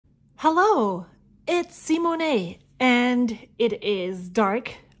Hello, it's Simone, and it is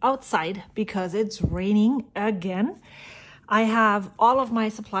dark outside because it's raining again. I have all of my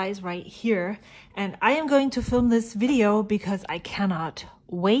supplies right here, and I am going to film this video because I cannot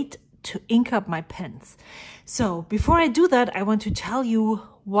wait to ink up my pens. So before I do that, I want to tell you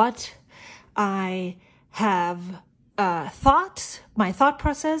what I have my thought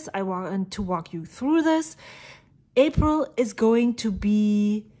process. I want to walk you through this. April is going to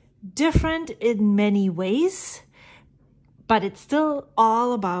be different in many ways, but it's still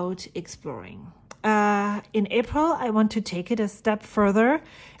all about exploring. In April, I want to take it a step further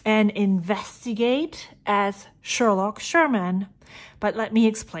and investigate as Sherlock Sherman. But let me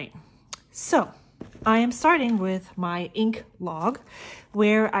explain. So, I am starting with my ink log,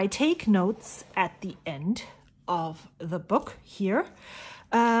 where I take notes at the end of the book here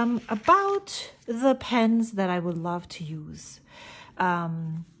about the pens that I would love to use.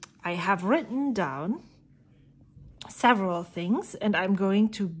 I have written down several things, and I'm going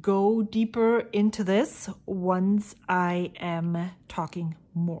to go deeper into this once I am talking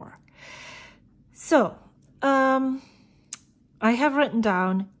more. So, I have written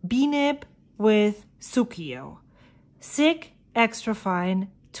down B-nib with Tsukio, SIG Extra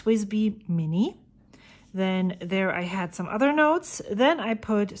Fine TWSBI Mini. Then there I had some other notes. Then I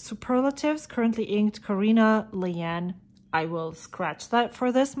put superlatives, currently inked Carina Leanne. I will scratch that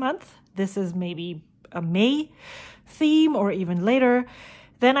for this month. This is maybe a May theme or even later.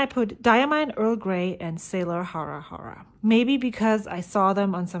 Then I put Diamine Earl Grey and Sailor Hara Hara. Maybe because I saw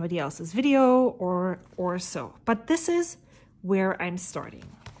them on somebody else's video or so. But this is where I'm starting.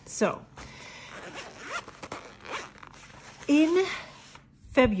 So, in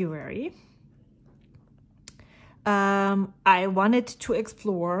February, I wanted to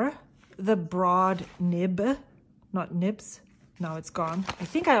explore the broad nib, not nibs. Now it's gone. I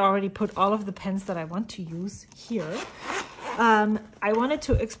think I already put all of the pens that I want to use here. I wanted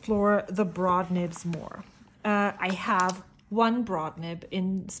to explore the broad nibs more. I have one broad nib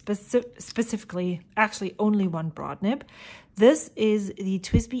in specifically, actually only one broad nib. This is the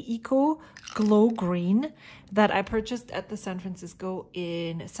TWSBI Eco Glow Green that I purchased at the San Francisco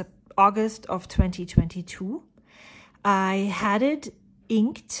in August of 2022. I had it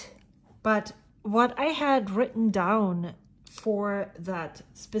inked, but what I had written down for that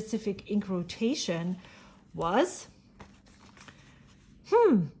specific ink rotation was,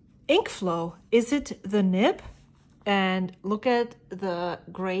 ink flow. Is it the nib? And look at the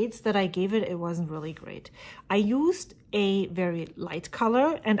grades that I gave it. It wasn't really great. I used a very light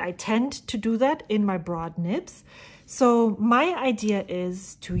color, and I tend to do that in my broad nibs. So my idea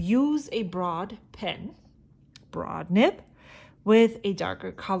is to use a broad pen, broad nib, with a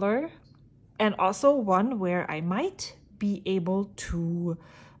darker color, and also one where I might be able to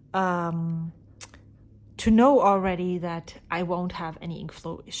know already that I won't have any ink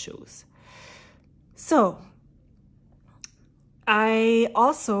flow issues. So I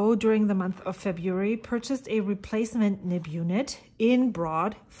also, during the month of February, purchased a replacement nib unit in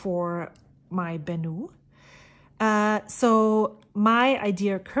broad for my Bennu. So my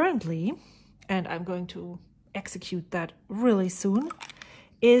idea currently, and I'm going to execute that really soon,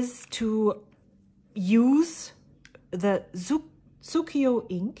 is to use the Tsukio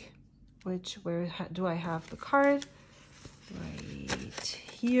ink, which, where do I have the card? Right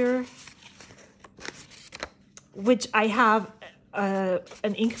here. Which I have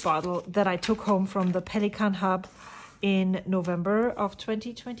an ink bottle that I took home from the Pelican Hub in November of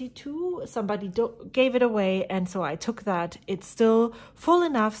 2022. Somebody gave it away, and so I took that. It's still full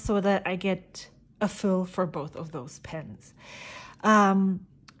enough so that I get a fill for both of those pens.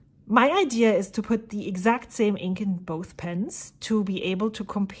 My idea is to put the exact same ink in both pens to be able to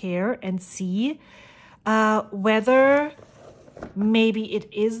compare and see whether maybe it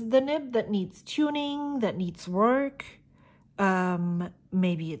is the nib that needs tuning, that needs work.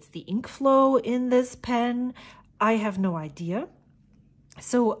 Maybe it's the ink flow in this pen. I have no idea.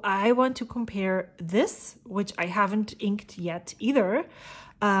 So I want to compare this, which I haven't inked yet either,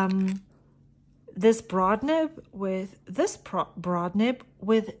 this broad nib with this broad nib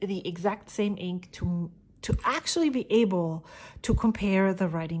with the exact same ink to actually be able to compare the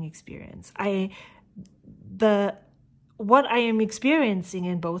writing experience. What I am experiencing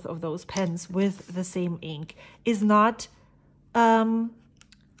in both of those pens with the same ink is not, will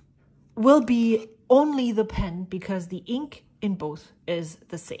be only the pen, because the ink in both is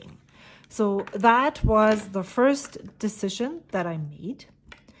the same. So that was the first decision that I made.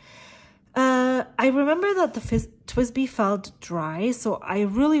 I remember that the TWSBI felt dry, so I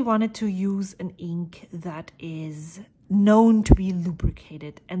really wanted to use an ink that is known to be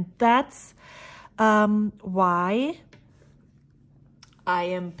lubricated. And that's why I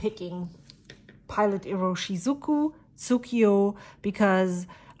am picking Pilot Iroshizuku Tsukio, because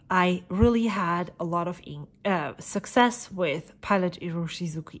I really had a lot of success with Pilot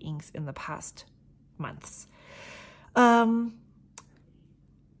Iroshizuku inks in the past months.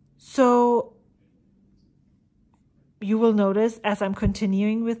 So you will notice as I'm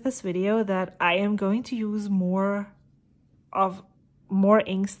continuing with this video that I am going to use more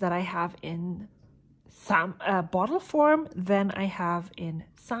inks that I have in bottle form than I have in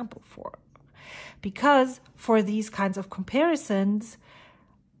sample form. Because for these kinds of comparisons,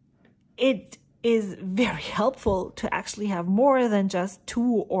 it is very helpful to actually have more than just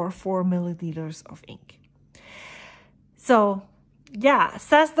 2 or 4 milliliters of ink. So yeah,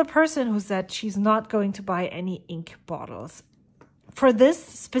 says the person who said she's not going to buy any ink bottles. For this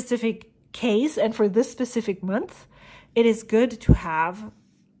specific case and for this specific month, it is good to have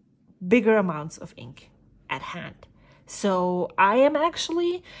bigger amounts of ink at hand. So I am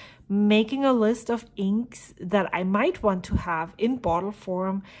actually making a list of inks that I might want to have in bottle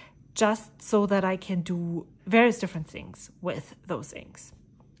form, just so that I can do various different things with those inks.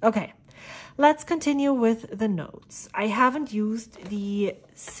 Okay, let's continue with the notes. I haven't used the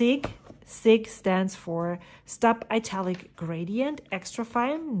SIG. SIG stands for Stub Italic Gradient Extra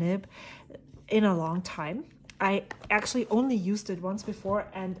Fine Nib in a long time. I actually only used it once before,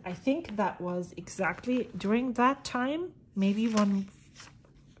 and I think that was exactly during that time, maybe one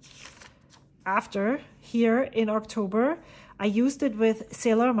after, here in October. I used it with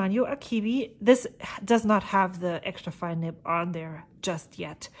Sailor Manyo Akibi. This does not have the extra fine nib on there just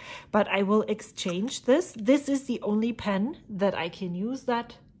yet, but I will exchange this. This is the only pen that I can use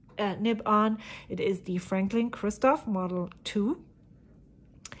that nib on. It is the Franklin Christoph Model 2.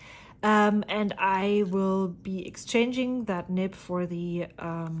 And I will be exchanging that nib for the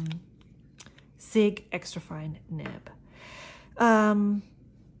SIG extra fine nib.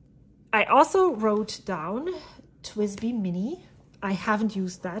 I also wrote down TWSBI Mini. I haven't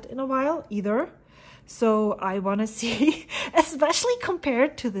used that in a while either. So I want to see, especially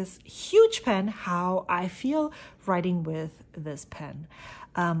compared to this huge pen, how I feel writing with this pen.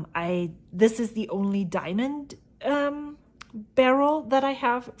 This is the only diamond barrel that I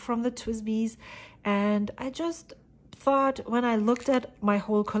have from the TWSBIs, and I just thought, when I looked at my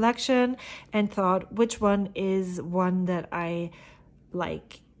whole collection and thought which one is one that I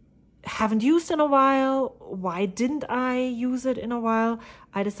haven't used in a while, why didn't I use it in a while,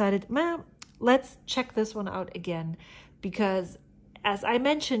 I decided, man, let's check this one out again, because as I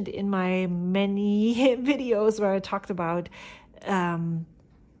mentioned in my many videos where I talked about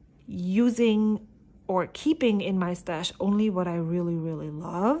using or keeping in my stash only what I really, really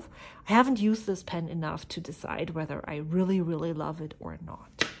love, I haven't used this pen enough to decide whether I really, really love it or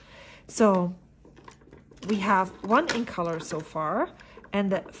not. So we have one ink color so far and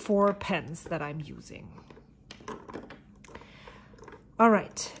the 4 pens that I'm using. All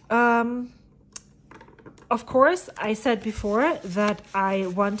right. Of course, I said before that I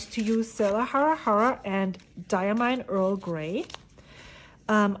want to use Sailor Hara Hara and Diamine Earl Grey.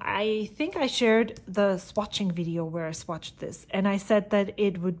 I think I shared the swatching video where I swatched this, and I said that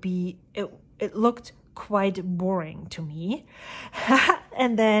it looked quite boring to me.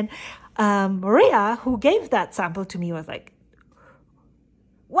 And then Maria, who gave that sample to me, was like,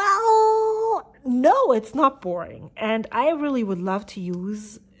 well, no, it's not boring. And I really would love to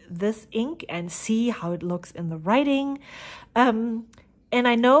use this ink and see how it looks in the writing. And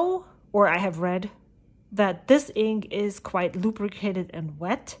I know, or I have read, that this ink is quite lubricated and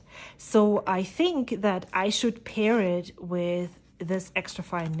wet. So I think that I should pair it with this extra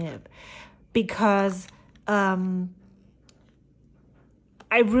fine nib, because I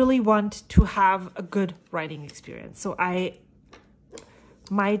really want to have a good writing experience. So I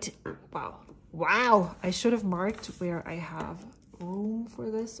might, wow, I should have marked where I have room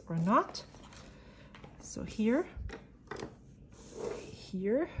for this or not. So here,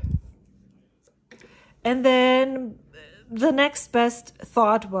 and then the next best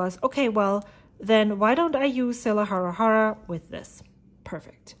thought was, okay, well, then why don't I use Sailor Hara Hara with this?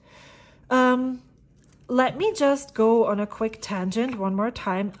 Perfect. Let me just go on a quick tangent one more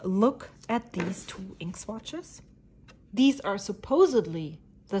time. Look at these 2 ink swatches. These are supposedly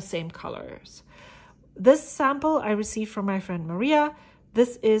the same colors. This sample I received from my friend Maria.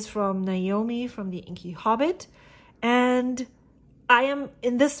 This is from Naomi from the Inky Hobbit. And I am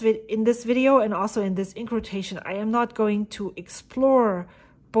in this video and also in this ink rotation, I am not going to explore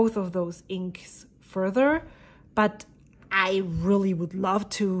both of those inks further, but I really would love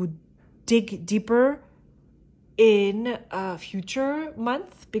to dig deeper in a future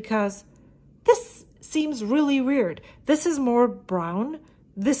month because this seems really weird. This is more brown.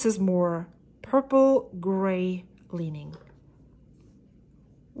 This is more purple gray leaning.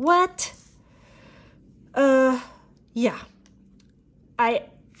 What? Yeah.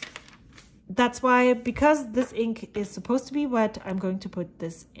 That's why, because this ink is supposed to be wet, I'm going to put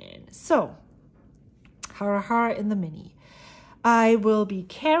this in. So, Hara Hara in the mini. I will be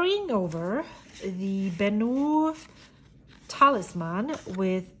carrying over the Bennu Talisman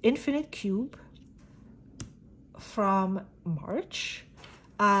with Infinite Cube from March.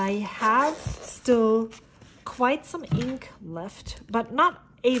 I have still quite some ink left, but not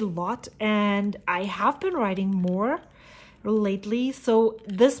a lot, and I have been writing more lately, so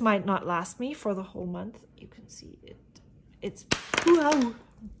this might not last me for the whole month. You can see it's wow,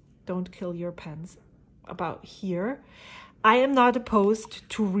 don't kill your pens about here. I am not opposed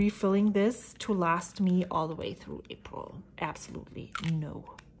to refilling this to last me all the way through April. Absolutely no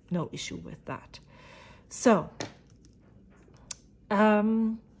issue with that. So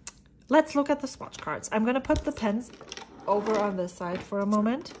let's look at the swatch cards. I'm gonna put the pens over on this side for a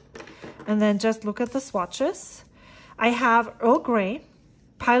moment and then just look at the swatches. I have Earl Grey,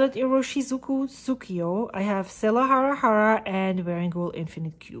 Pilot Iroshizuku Tsukio, I have Sailor Hara Hara, and Wearingeul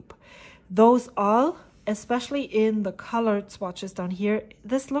Infinite Cube. Those all, especially in the colored swatches down here,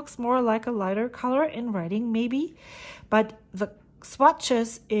 this looks more like a lighter color in writing maybe, but the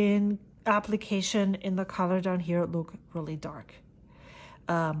swatches in application in the color down here look really dark.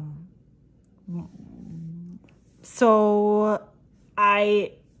 So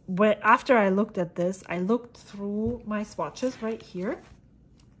after I looked at this, I looked through my swatches right here.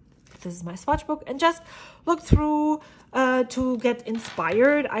 This is my swatch book, and just looked through to get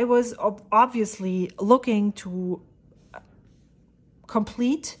inspired. I was obviously looking to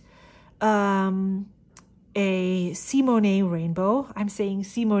complete a Simone rainbow. I'm saying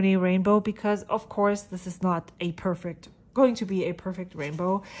Simone rainbow because, of course, this is not going to be a perfect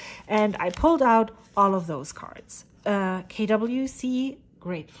rainbow. And I pulled out all of those cards. KWC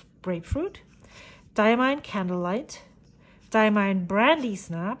Grapefruit, Diamine Candlelight, Diamine Brandy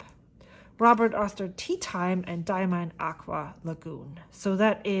Snap, Robert Oster Tea Time, and Diamine Aqua Lagoon. So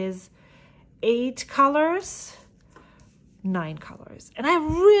that is 8 colors, 9 colors. And I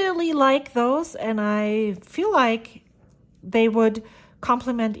really like those, and I feel like they would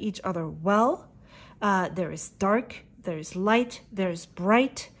complement each other well. There is dark, there is light, there is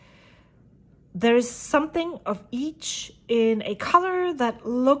bright. There is something of each in a color that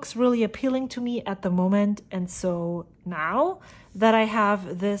looks really appealing to me at the moment. And so now that I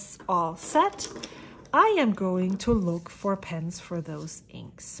have this all set, I am going to look for pens for those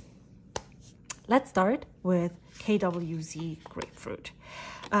inks. Let's start with KWZ Grapefruit.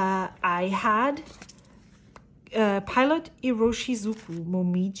 I had Pilot Iroshizuku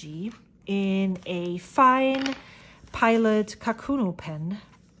Momiji in a fine Pilot Kakuno pen.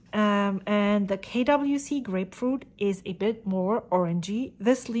 And the KWC Grapefruit is a bit more orangey.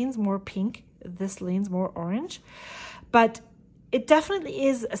 This leans more pink, this leans more orange, but it definitely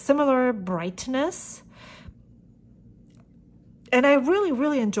is a similar brightness. And I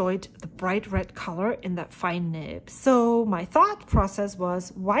really enjoyed the bright red color in that fine nib. So my thought process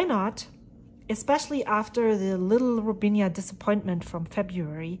was, why not, especially after the Little Robinia disappointment from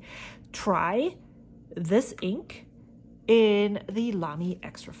February, try this ink in the Lamy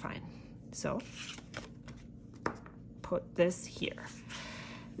Extra Fine. So put this here.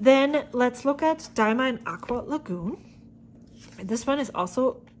 Then let's look at Diamine Aqua Lagoon. This one is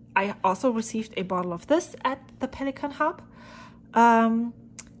also, I also received a bottle of this at the Pelican Hub.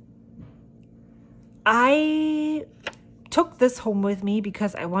 I took this home with me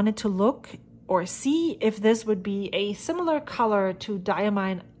because I wanted to look or see if this would be a similar color to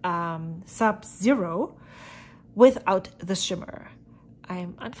Diamine Sub-Zero without the shimmer. I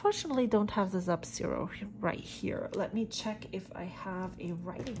unfortunately don't have the Sub-Zero right here. Let me check if I have a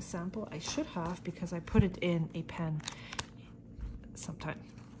writing sample. I should have, because I put it in a pen sometime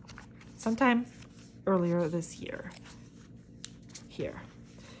earlier this year. Here.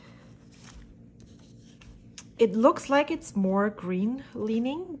 It looks like it's more green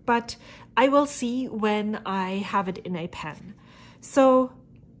leaning, but I will see when I have it in a pen. So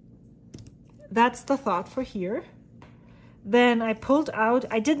that's the thought for here. Then I pulled out,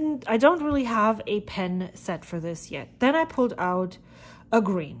 I don't really have a pen set for this yet. Then I pulled out a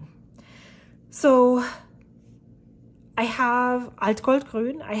green. So I have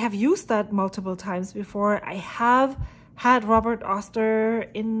Altgoldgrün. I have used that multiple times before. I have had Robert Oster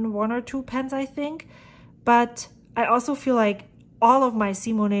in 1 or 2 pens, I think. But I also feel like all of my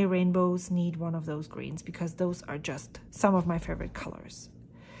Simone rainbows need one of those greens because those are just some of my favorite colors.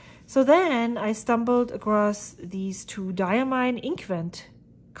 So then I stumbled across these two Diamine Inkvent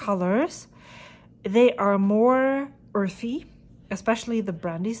colors. They are more earthy, especially the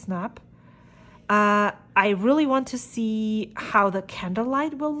Brandy Snap. I really want to see how the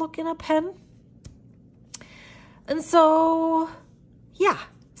candlelight will look in a pen. And so, yeah.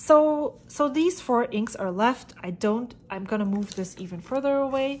 So these 4 inks are left. I'm gonna move this even further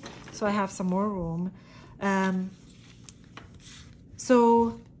away so I have some more room.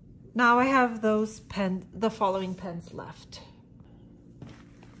 So now I have the following pens left.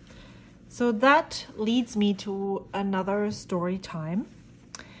 So that leads me to another story time.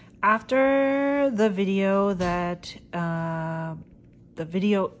 After the video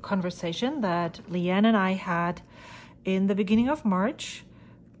conversation that Leanne and I had in the beginning of March,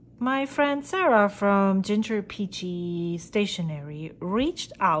 my friend Sarah from Ginger Peachy Stationery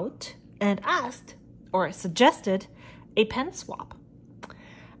reached out and asked or suggested a pen swap.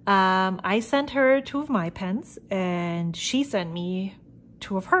 I sent her 2 of my pens and she sent me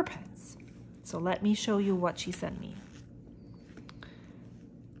 2 of her pens. So let me show you what she sent me.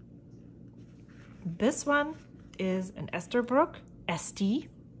 This one is an Esterbrook Estie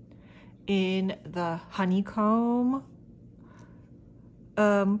in the honeycomb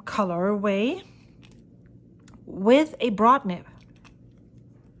colorway with a broad nib.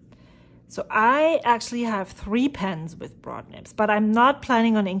 So I actually have 3 pens with broad nibs, but I'm not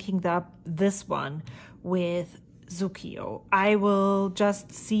planning on inking this one with Zucchio. I will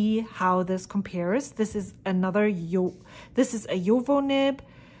just see how this compares. This is this is a Jovo nib.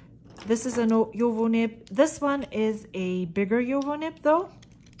 This is a Jovo nib. This one is a bigger Jovo nib though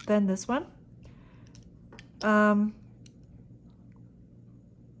than this one.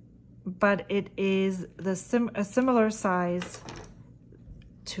 But it is a similar size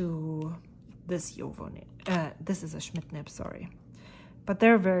to this Jovo nib. This is a Schmidt nib, sorry. But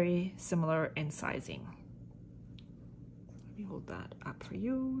they're very similar in sizing. Let me hold that up for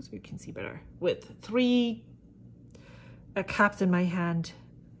you so you can see better. With 3 caps in my hand,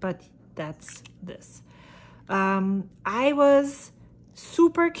 but that's this. I was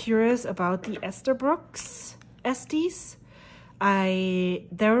super curious about the Esterbrook's Esties.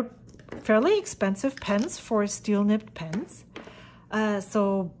 They're fairly expensive pens for steel nibbed pens.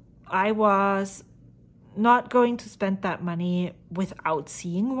 So I was not going to spend that money without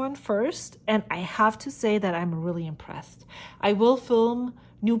seeing one first. And I have to say that I'm really impressed. I will film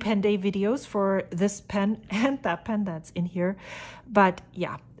new pen day videos for this pen and that pen that's in here. But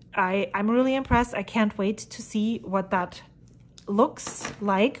yeah, I'm really impressed. I can't wait to see what that looks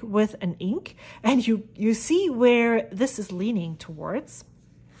like with an ink. And you see where this is leaning towards.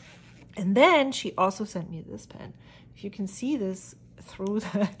 And then she also sent me this pen. If you can see this through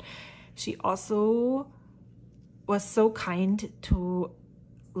that, she also was so kind to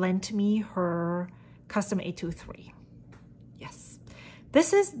lend me her custom A23. Yes,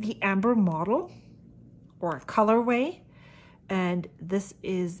 this is the Amber model or colorway, and this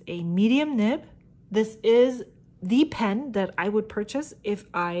is a medium nib. This is the pen that I would purchase if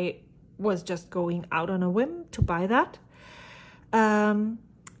I was just going out on a whim to buy that.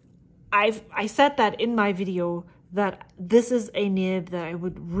 I said that in my video that this is a nib that I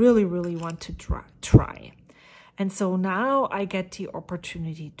would really, really want to try. And so now I get the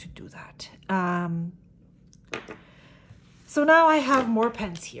opportunity to do that. So now I have more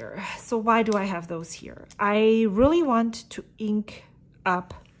pens here. So why do I have those here? I really want to ink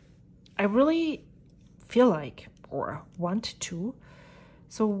up. I really feel like, or want to.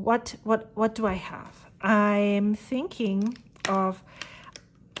 So what do I have? I'm thinking of,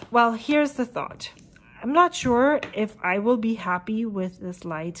 well, here's the thought. I'm not sure if I will be happy with this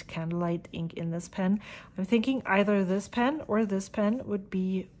light candlelight ink in this pen. I'm thinking either this pen or this pen would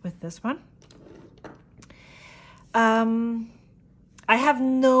be with this one. I have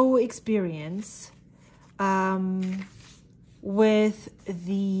no experience with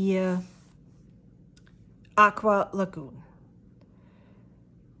the Aqua Lagoon.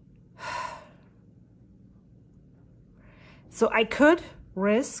 So I could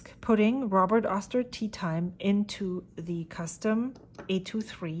risk putting Robert Oster Tea Time into the custom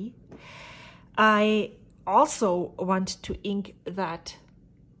A23. I also want to ink that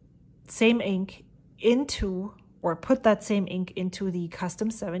same ink into, or put that same ink into the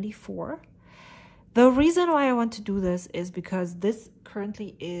custom 74. The reason why I want to do this is because this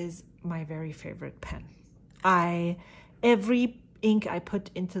currently is my very favorite pen. Every ink I put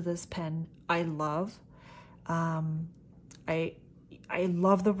into this pen, I love. I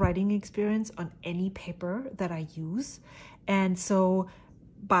love the writing experience on any paper that I use. And so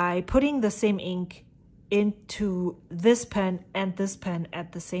by putting the same ink into this pen and this pen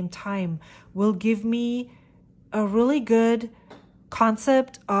at the same time will give me a really good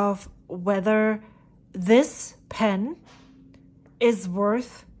concept of whether this pen is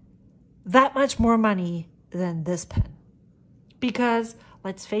worth that much more money than this pen. Because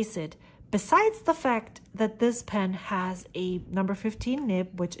let's face it, besides the fact that this pen has a number 15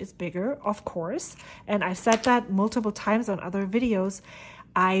 nib, which is bigger, of course, and I've said that multiple times on other videos,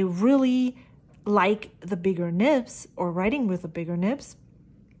 I really like the bigger nibs or writing with the bigger nibs.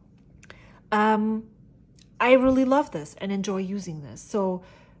 I really love this and enjoy using this. So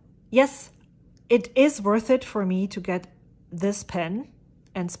yes, it is worth it for me to get this pen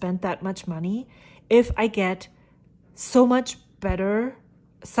and spend that much money if I get such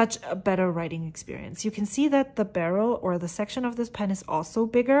a better writing experience. You can see that the barrel or the section of this pen is also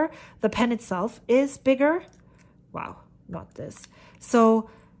bigger. The pen itself is bigger. Wow, not this. So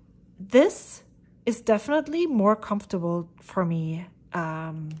this is definitely more comfortable for me.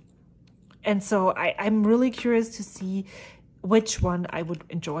 And so I'm really curious to see which one I would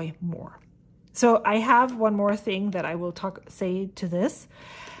enjoy more. So I have one more thing that I will say to this.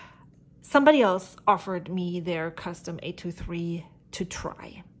 Somebody else offered me their custom 823 to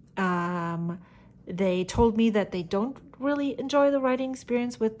try. They told me that they don't really enjoy the writing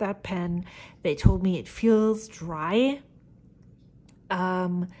experience with that pen. They told me it feels dry.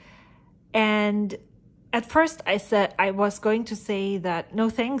 And at first I was going to say that, no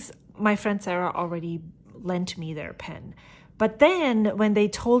thanks, my friend Sarah already lent me their pen. But then when they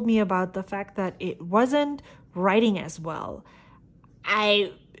told me about the fact that it wasn't writing as well,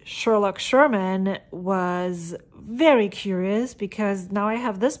 Sherlock Sherman was very curious, because now I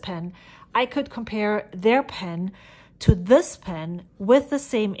have this pen. I could compare their pen to this pen with the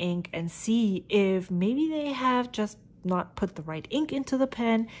same ink and see if maybe they have just not put the right ink into the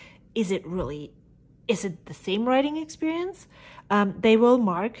pen. Is it the same writing experience? They will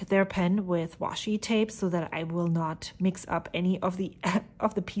mark their pen with washi tape so that I will not mix up any of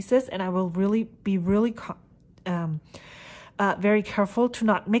the pieces, and I will be really very careful to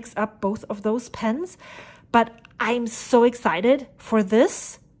not mix up both of those pens. But I'm so excited for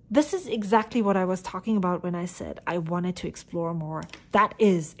this. This is exactly what I was talking about when I said I wanted to explore more. That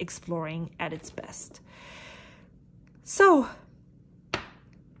is exploring at its best. So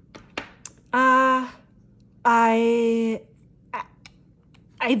I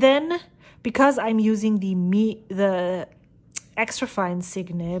then, because I'm using the extra fine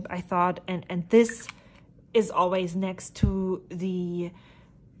Sig nib, I thought, and this is always next to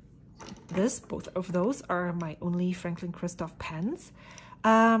both of those are my only Franklin Christoph pens.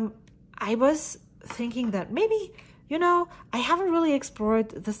 I was thinking that maybe, I haven't really explored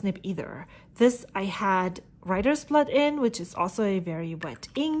this nib either. This I had writer's blood in, which is also a very wet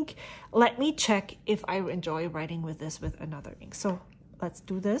ink. Let me check if I enjoy writing with this with another ink. So let's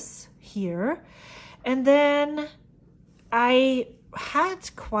do this here. And then I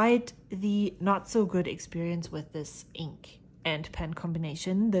had quite the not so good experience with this ink and pen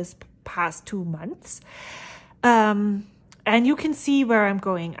combination this past 2 months. And you can see where I'm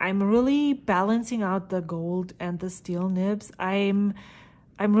going. I'm really balancing out the gold and the steel nibs. I'm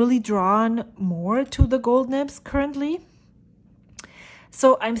really drawn more to the gold nibs currently.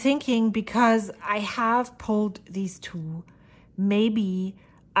 So I'm thinking, because I have pulled these two, maybe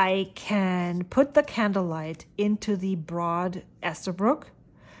I can put the Candlelight into the broad Esterbrook,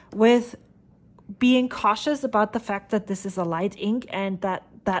 with being cautious about the fact that this is a light ink, and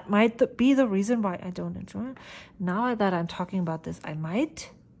that might be the reason why I don't enjoy it. Now that I'm talking about this, I might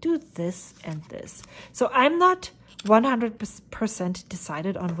do this and this. So I'm not 100%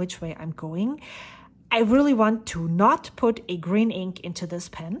 decided on which way I'm going. I really want to not put a green ink into this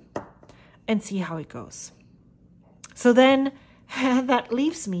pen and see how it goes. So then that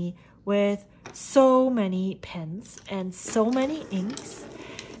leaves me with so many pens and so many inks.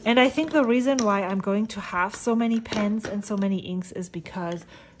 And I think the reason why I'm going to have so many pens and so many inks is because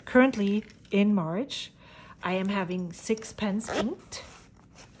currently in March, I am having 6 pens inked.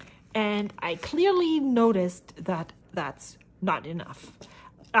 And I clearly noticed that that's not enough.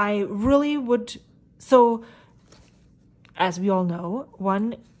 I really would, so as we all know,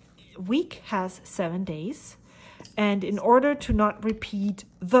 1 week has 7 days. And in order to not repeat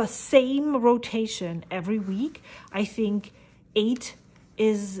the same rotation every week, I think 8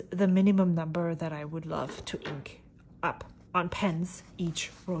 is the minimum number that I would love to ink up on pens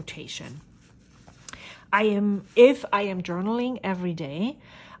each rotation. If I am journaling every day,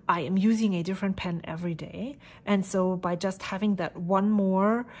 I am using a different pen every day. And so by just having that one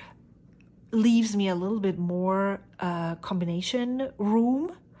more leaves me a little bit more combination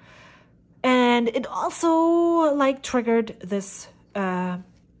room. And it also like triggered this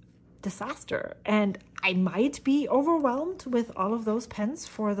disaster. And I might be overwhelmed with all of those pens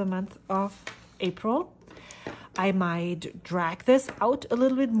for the month of April. I might drag this out a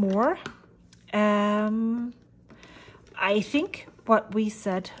little bit more. I think what we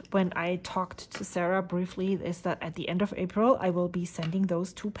said when I talked to Sarah briefly is that at the end of April, I will be sending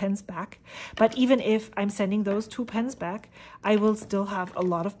those 2 pens back. But even if I'm sending those 2 pens back, I will still have a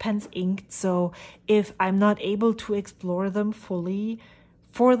lot of pens inked. So if I'm not able to explore them fully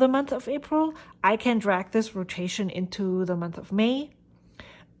for the month of April, I can drag this rotation into the month of May,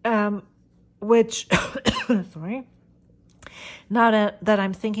 which, sorry, now that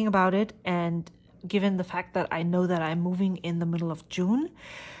I'm thinking about it, and given the fact that I know that I'm moving in the middle of June,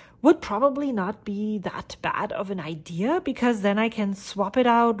 would probably not be that bad of an idea, because then I can swap it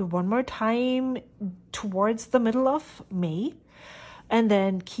out one more time towards the middle of May and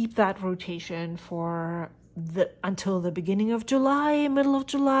then keep that rotation for until the beginning of July, middle of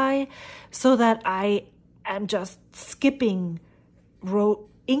July, so that I am just skipping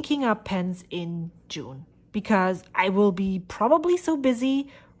inking up pens in June, because I will be probably so busy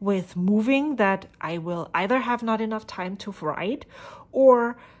with moving that I will either have not enough time to write,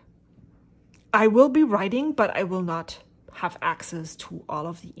 or I will be writing, but I will not have access to all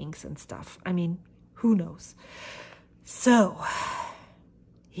of the inks and stuff. I mean, who knows? So,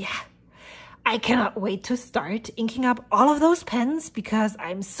 yeah, I cannot wait to start inking up all of those pens, because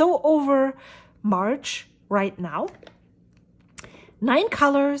I'm so over March right now. 9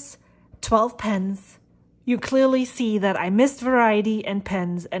 colors, 12 pens. You clearly see that I missed variety and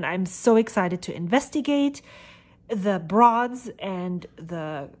pens, and I'm so excited to investigate the broads and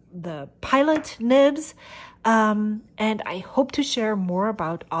the pilot nibs. And I hope to share more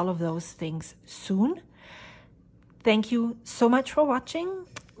about all of those things soon. Thank you so much for watching.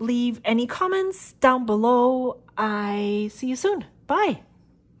 Leave any comments down below. I see you soon. Bye.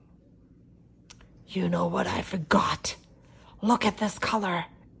 You know what I forgot? Look at this color.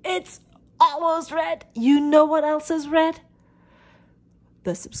 It's almost red. You know what else is red?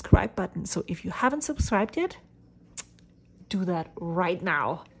 The subscribe button. So if you haven't subscribed yet, do that right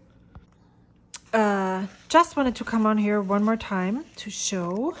now. Just wanted to come on here one more time to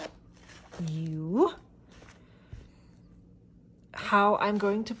show you how I'm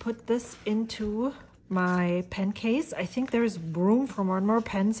going to put this into my pen case. I think there's room for one more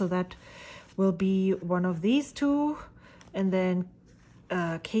pen, so that will be one of these 2, and then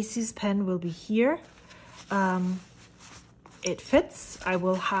Casey's pen will be here. It fits. I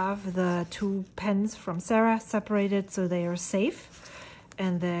will have the 2 pens from Sarah separated so they are safe,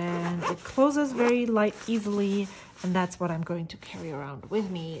 and then it closes very easily, and that's what I'm going to carry around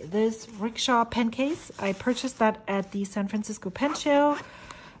with me. This rickshaw pen case, I purchased that at the San Francisco Pen Show,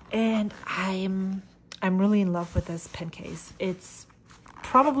 and I'm really in love with this pen case. It's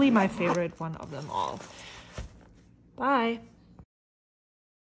probably my favorite one of them all. Bye.